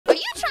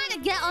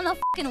a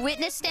fucking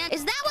witness stand?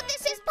 Is that what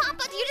this is,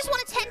 Papa? Do you just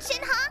want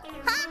attention, huh?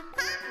 Huh?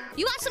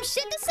 You got some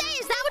shit to say?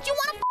 Is that what you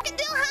want to fucking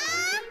do,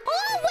 huh?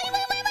 Oh, wait.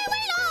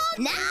 Oh,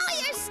 now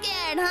you're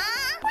scared,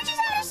 huh? We're just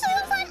having so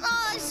fun.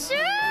 Oh,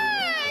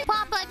 sure.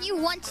 Papa, if you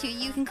want to,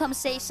 you can come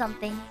say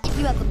something. If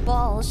you have the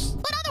balls.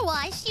 But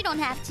otherwise, you don't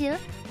have to.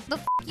 The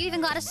f you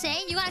even gotta say?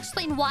 You gotta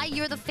explain why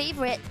you're the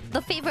favorite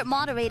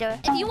moderator.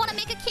 If you want to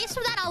make a case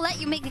for that, I'll let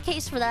you make a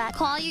case for that.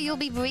 Call you, you'll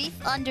be brief.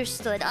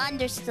 Understood.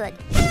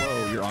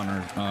 Hello, Your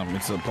Honor.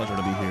 It's a pleasure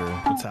to be here.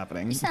 What's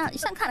happening? You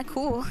sound kind of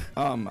cool.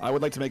 I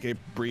would like to make a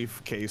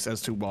brief case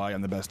as to why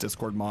I'm the best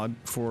Discord mod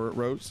for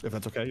Rose, if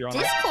that's okay, Your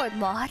Honor. Discord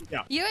mod?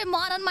 Yeah. You're a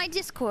mod on my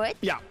Discord?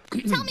 Yeah.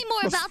 Tell me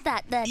more about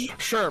that, then.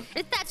 Sure.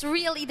 If that's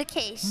really the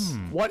case.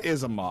 What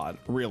is a mod,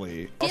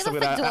 really? Do you have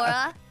a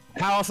fedora?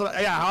 How else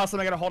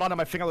am I gonna hold on to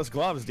my fingerless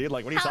gloves, dude?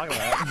 Like, what are you talking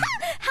about?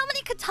 How many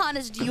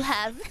katanas do you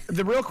have?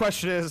 The real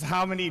question is,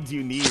 how many do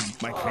you need,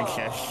 my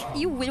princess?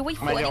 You widowy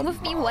flirting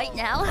with me right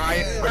now?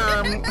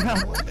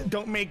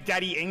 Don't make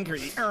daddy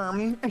angry.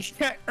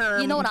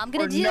 You know what I'm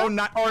gonna do?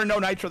 No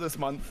nitro this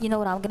month. You know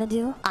what I'm gonna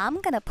do? I'm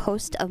gonna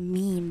post a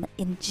meme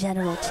in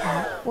general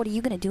chat. What are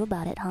you gonna do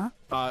about it, huh?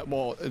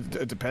 Well,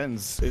 it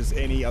depends. Is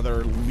any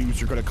other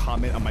loser gonna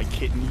comment on my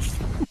kittens?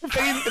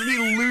 If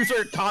any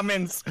loser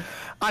comments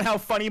on how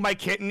funny my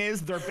kitten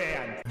is, they're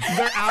banned.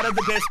 They're out of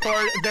the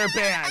Discord. They're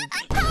banned.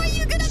 How are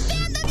you gonna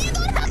ban them? You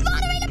don't have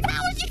moderator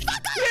powers, you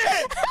fucker!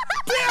 Shit!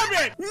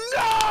 Damn it!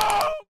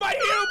 No! My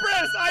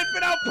hubris! I've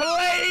been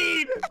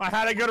outplayed! I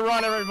had a good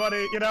run,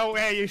 everybody. You know,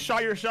 hey, you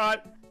shot your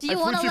shot. Do you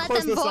want to let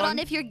them vote on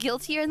if you're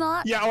guilty or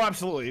not? Yeah, oh,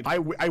 absolutely. I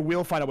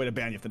will find a way to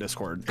ban you from the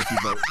Discord if you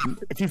vote.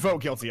 If you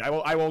vote guilty, I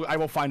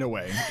will find a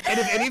way. And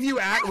if any of you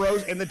at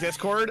Rose in the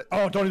Discord,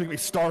 oh, don't even get me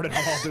started.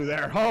 I'll do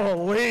there.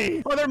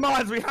 Holy! Other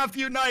mods, we have to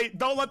unite.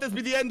 Don't let this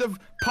be the end of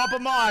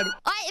PapaMutt.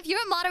 Alright, if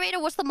you're a moderator,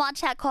 what's the mod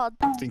chat called?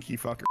 Stinky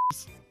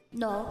fuckers.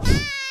 No.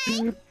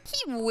 He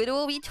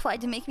literally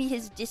tried to make me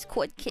his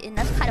Discord kitten.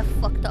 That's kind of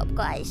fucked up,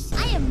 guys.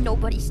 I am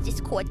nobody's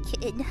Discord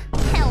kitten.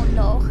 Hell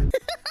no.